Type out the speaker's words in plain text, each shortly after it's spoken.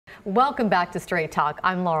Welcome back to Straight Talk.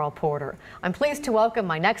 I'm Laurel Porter. I'm pleased to welcome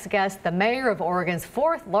my next guest, the mayor of Oregon's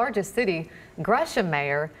fourth largest city, Gresham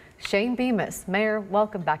Mayor Shane Bemis. Mayor,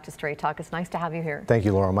 welcome back to Straight Talk. It's nice to have you here. Thank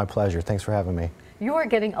you, Laurel. My pleasure. Thanks for having me. You are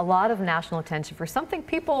getting a lot of national attention for something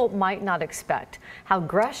people might not expect, how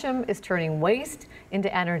Gresham is turning waste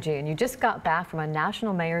into energy. And you just got back from a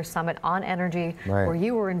National Mayor's Summit on Energy, where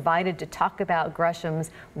you were invited to talk about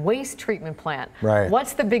Gresham's waste treatment plant.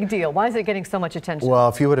 What's the big deal? Why is it getting so much attention? Well,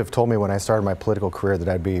 if you would have told me when I started my political career that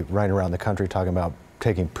I'd be running around the country talking about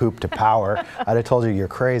taking poop to power, I'd have told you you're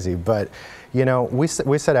crazy. But you know, we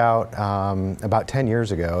set out about 10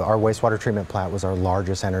 years ago. Our wastewater treatment plant was our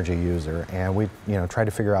largest energy user, and we tried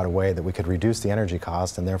to figure out a way that we could reduce the energy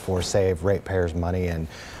cost and therefore save ratepayers money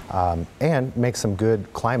and make some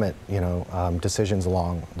good climate decisions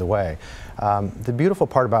along the way. The beautiful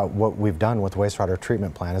part about what we've done with the wastewater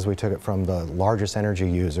treatment plant is we took it from the largest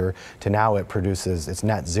energy user to now it's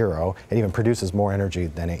net zero. It even produces more energy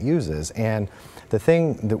than it uses. And the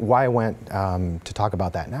thing why I went to talk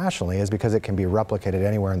about that nationally is because it can be replicated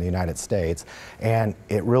anywhere in the United States, and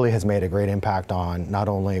it really has made a great impact on not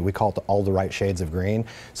only, we call it all the right shades of green,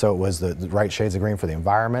 so it was the right shades of green for the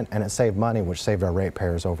environment, and it saved money, which saved our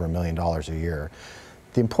ratepayers over $1 million a year.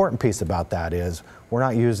 The important piece about that is we're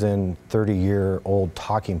not using 30-year-old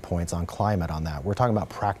talking points on climate on that. We're talking about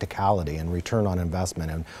practicality and return on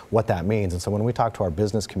investment and what that means. And so when we talk to our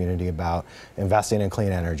business community about investing in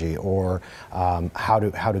clean energy or how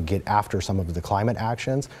to get after some of the climate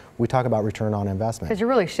actions, we talk about return on investment. Because you're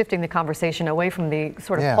really shifting the conversation away from the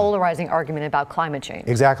sort of polarizing argument about climate change.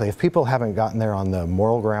 Exactly. If people haven't gotten there on the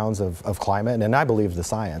moral grounds of climate, and I believe the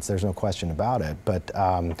science, there's no question about it, but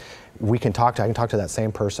I can talk to that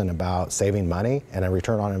same person about saving money and a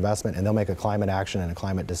return on investment, and they'll make a climate action and a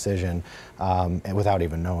climate decision and without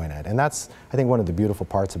even knowing it. And that's, I think, one of the beautiful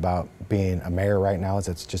parts about being a mayor right now is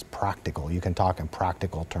it's just practical. You can talk in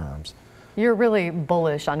practical terms. You're really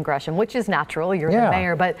bullish on Gresham, which is natural. You're the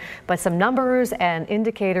mayor, but some numbers and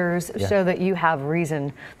indicators show that you have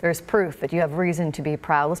reason. There's proof that you have reason to be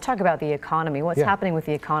proud. Let's talk about the economy. What's happening with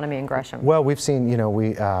the economy in Gresham? Well, we've seen,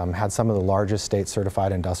 we had some of the largest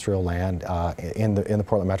state-certified industrial land in the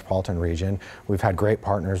Portland metropolitan region. We've had great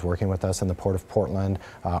partners working with us in the Port of Portland.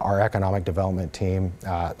 Our economic development team,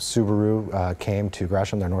 Subaru, came to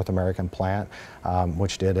Gresham, their North American plant,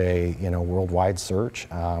 which did a worldwide search.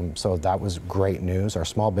 So that was great news. Our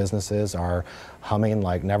small businesses are humming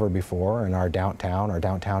like never before, and our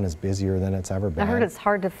downtown is busier than it's ever been. I heard it's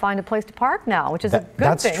hard to find a place to park now, which is a good thing.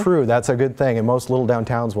 That's true. That's a good thing. And most little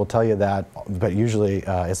downtowns will tell you that, but usually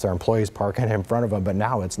it's their employees parking in front of them, but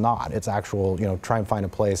now it's not. It's actual, try and find a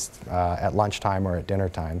place at lunchtime or at dinner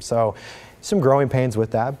time. So some growing pains with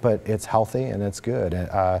that, but it's healthy and it's good.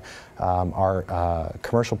 Our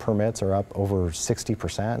commercial permits are up over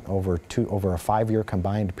 60% over a 5-year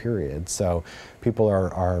combined period. So people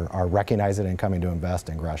are recognizing and coming to invest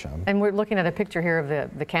in Gresham. And we're looking at a picture here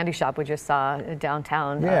of the candy shop we just saw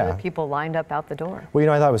downtown. People lined up out the door. Well,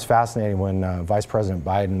 I thought it was fascinating when Vice President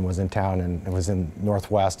Biden was in town and was in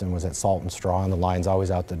Northwest and was at Salt and Straw, and the line's always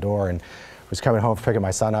out the door. And was coming home picking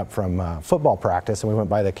my son up from football practice, and we went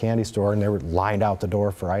by the candy store and they were lined out the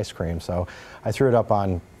door for ice cream. So I threw it up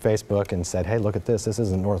on Facebook and said, hey, look at this. This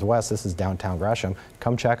isn't Northwest, this is downtown Gresham.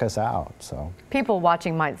 Come check us out. So people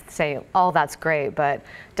watching might say, oh, that's great, but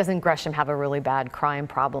doesn't Gresham have a really bad crime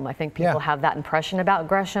problem? I think people have that impression about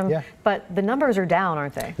Gresham, but the numbers are down,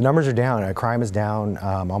 aren't they? The numbers are down. Crime is down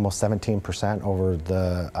almost 17% over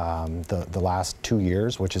the last 2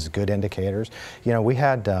 years, which is good indicators.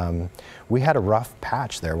 We had a rough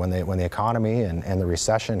patch there when the economy and the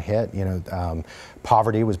recession hit.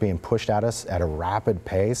 Poverty was being pushed at us at a rapid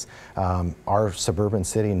pace. Our suburban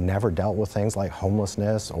city never dealt with things like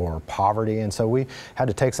homelessness or poverty, and so we had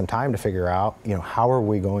to take some time to figure out, how are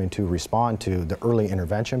we going to respond to the early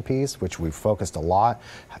intervention piece, which we've focused a lot.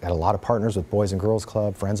 I got a lot of partners with Boys and Girls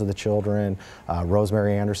Club, Friends of the Children,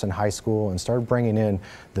 Rosemary Anderson High School, and started bringing in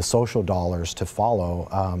the social dollars to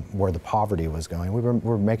follow where the poverty was going.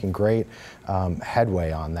 We're making great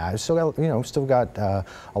headway on that. We've still got a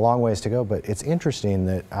long ways to go, but it's interesting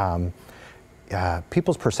that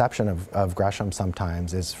people's perception of Gresham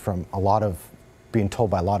sometimes is from being told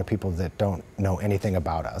by a lot of people that don't know anything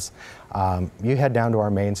about us. You head down to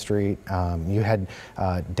our main street, you head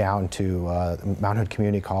down to Mount Hood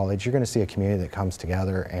Community College, you're going to see a community that comes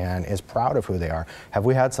together and is proud of who they are. Have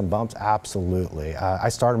we had some bumps? Absolutely. I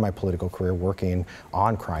started my political career working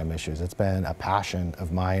on crime issues. It's been a passion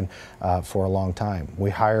of mine for a long time. We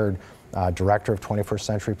hired director of 21st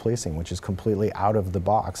Century Policing, which is completely out of the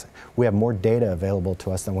box. We have more data available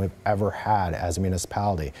to us than we've ever had as a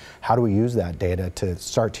municipality. How do we use that data to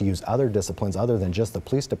start to use other disciplines other than just the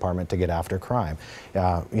police department to get after crime?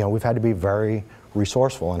 You know, we've had to be very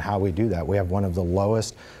resourceful in how we do that. We have one of the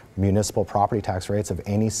lowest municipal property tax rates of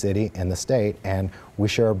any city in the state, and we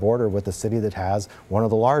share a border with a city that has one of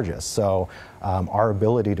the largest. So our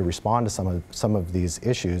ability to respond to some of these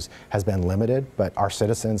issues has been limited, but our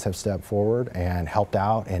citizens have stepped forward and helped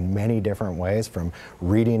out in many different ways, from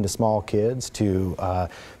reading to small kids to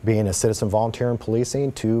being a citizen volunteer in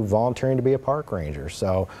policing to volunteering to be a park ranger.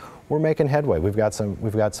 So we're making headway. We've got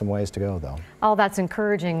some ways to go, though. All that's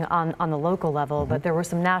encouraging on the local level, but there were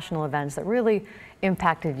some national events that really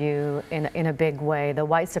impacted you in a big way. The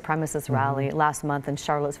white supremacist rally last month in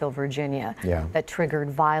Charlottesville, Virginia, that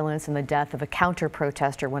triggered violence and the death of a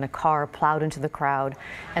counter-protester when a car plowed into the crowd.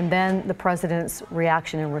 And then the president's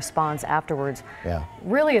reaction and response afterwards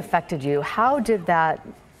really affected you. How did that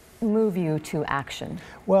move you to action?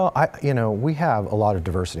 Well, you know, we have a lot of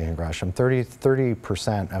diversity in Gresham.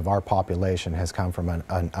 30% of our population has come from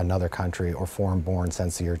another country or foreign-born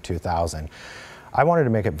since the year 2000. I wanted to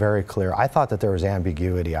make it very clear. I thought that there was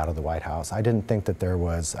ambiguity out of the White House. I didn't think that there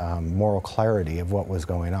was moral clarity of what was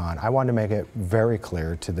going on. I wanted to make it very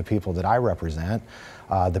clear to the people that I represent,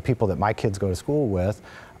 the people that my kids go to school with,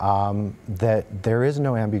 that there is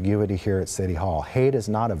no ambiguity here at City Hall. Hate is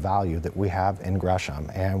not a value that we have in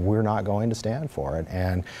Gresham, and we're not going to stand for it.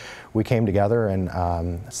 And we came together and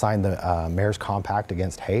signed the Mayor's Compact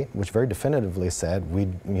Against Hate, which very definitively said we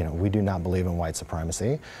do not believe in white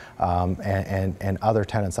supremacy, and other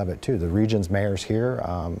tenets of it too. The region's mayors here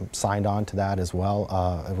signed on to that as well,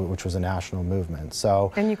 which was a national movement.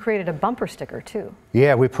 So. And you created a bumper sticker too.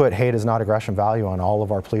 Yeah, we put "Hate is not a Gresham value" on all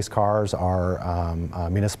of our police cars, our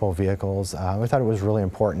municipal vehicles. We thought it was really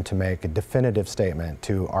important to make a definitive statement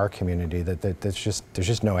to our community that there's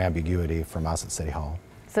just no ambiguity from us at City Hall.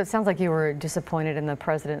 So it sounds like you were disappointed in the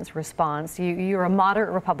president's response. You're a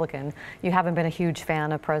moderate Republican. You haven't been a huge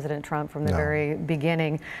fan of President Trump from the very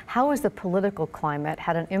beginning. How has the political climate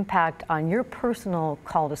had an impact on your personal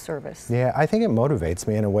call to service? Yeah, I think it motivates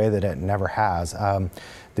me in a way that it never has.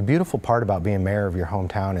 The beautiful part about being mayor of your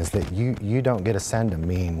hometown is that you don't get to send a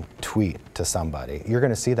mean tweet to somebody. You're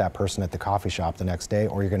going to see that person at the coffee shop the next day,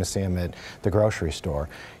 or you're going to see them at the grocery store.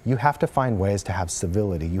 You have to find ways to have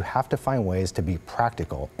civility. You have to find ways to be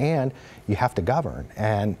practical, and you have to govern.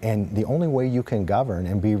 And the only way you can govern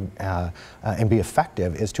and be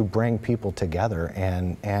effective is to bring people together.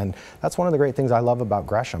 And that's one of the great things I love about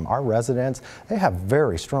Gresham. Our residents, they have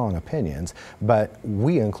very strong opinions, but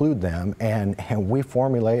we include them, and we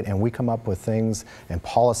formulate and we come up with things and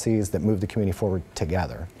policies that move the community forward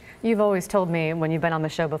together. You've always told me when you've been on the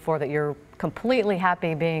show before that you're completely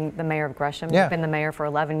happy being the mayor of Gresham. You've been the mayor for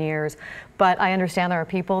 11 years, but I understand there are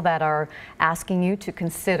people that are asking you to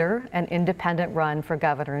consider an independent run for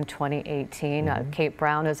governor in 2018. Kate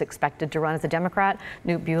Brown is expected to run as a Democrat.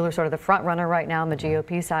 Newt Bueller sort of the front runner right now on the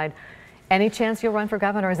GOP side. Any chance you'll run for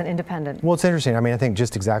governor as an independent? Well, it's interesting. I mean, I think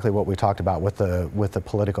just exactly what we talked about with the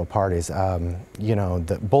political parties. You know,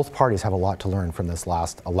 both parties have a lot to learn from this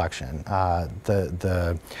last election.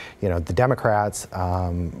 The Democrats,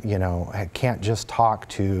 you know, can't just talk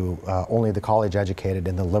to only the college educated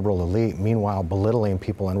and the liberal elite. Meanwhile, belittling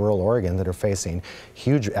people in rural Oregon that are facing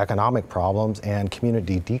huge economic problems and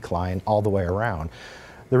community decline all the way around.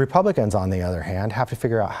 The Republicans, on the other hand, have to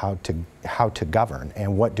figure out how to govern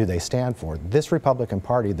and what do they stand for. This Republican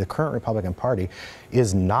Party, the current Republican Party,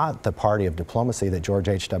 is not the party of diplomacy that George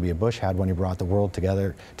H.W. Bush had when he brought the world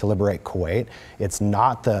together to liberate Kuwait. It's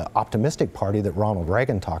not the optimistic party that Ronald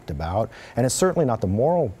Reagan talked about, and it's certainly not the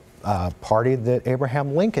moral party that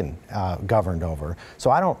Abraham Lincoln governed over. So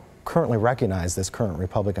I don't currently recognize this current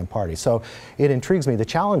Republican Party. So it intrigues me. The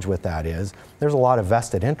challenge with that is there's a lot of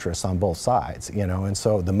vested interests on both sides, you know, and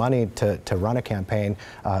so the money to run a campaign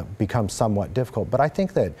becomes somewhat difficult. But I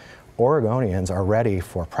think that Oregonians are ready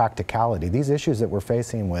for practicality. These issues that we're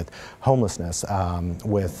facing with homelessness,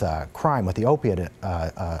 with crime, with the opiate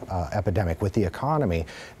epidemic, with the economy,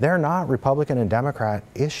 they're not Republican and Democrat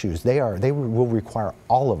issues. They will require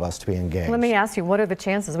all of us to be engaged. Let me ask you, what are the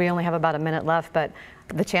chances? We only have about a minute left, but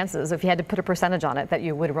the chances, if you had to put a percentage on it, that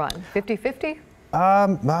you would run? 50-50?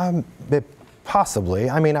 Possibly.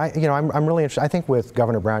 I mean, I'm really interested. I think with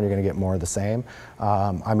Governor Brown, you're going to get more of the same.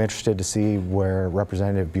 I'm interested to see where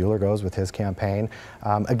Representative Bueller goes with his campaign.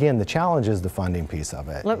 Again, the challenge is the funding piece of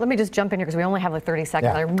it. Let me just jump in here because we only have like 30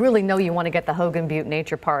 seconds. Yeah. I really know you want to get the Hogan Butte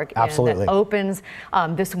Nature Park Absolutely. that opens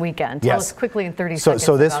this weekend. Tell us quickly in 30 seconds.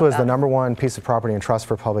 So this was the number one piece of property in trust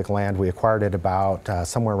for public land. We acquired it about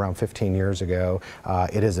somewhere around 15 years ago.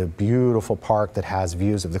 It is a beautiful park that has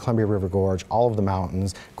views of the Columbia River Gorge, all of the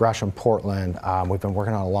mountains, Gresham, Portland. We've been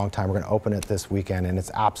working on it a long time. We're going to open it this weekend, and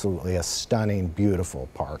it's absolutely a stunning, beautiful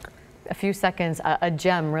park. A few seconds, a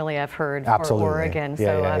gem, really, I've heard, Absolutely. for Oregon. Yeah,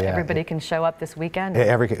 So everybody can show up this weekend.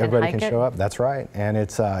 Everybody can show up. That's right. And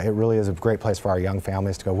it really is a great place for our young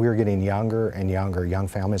families to go. We're getting younger and younger. Young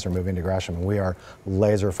families are moving to Gresham, and we are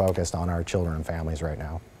laser focused on our children and families right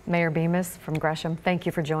now. Mayor Bemis from Gresham, thank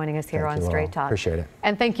you for joining us here on Thank you, Straight Laurel. Talk. Appreciate it.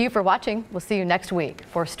 And thank you for watching. We'll see you next week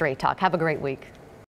for Straight Talk. Have a great week.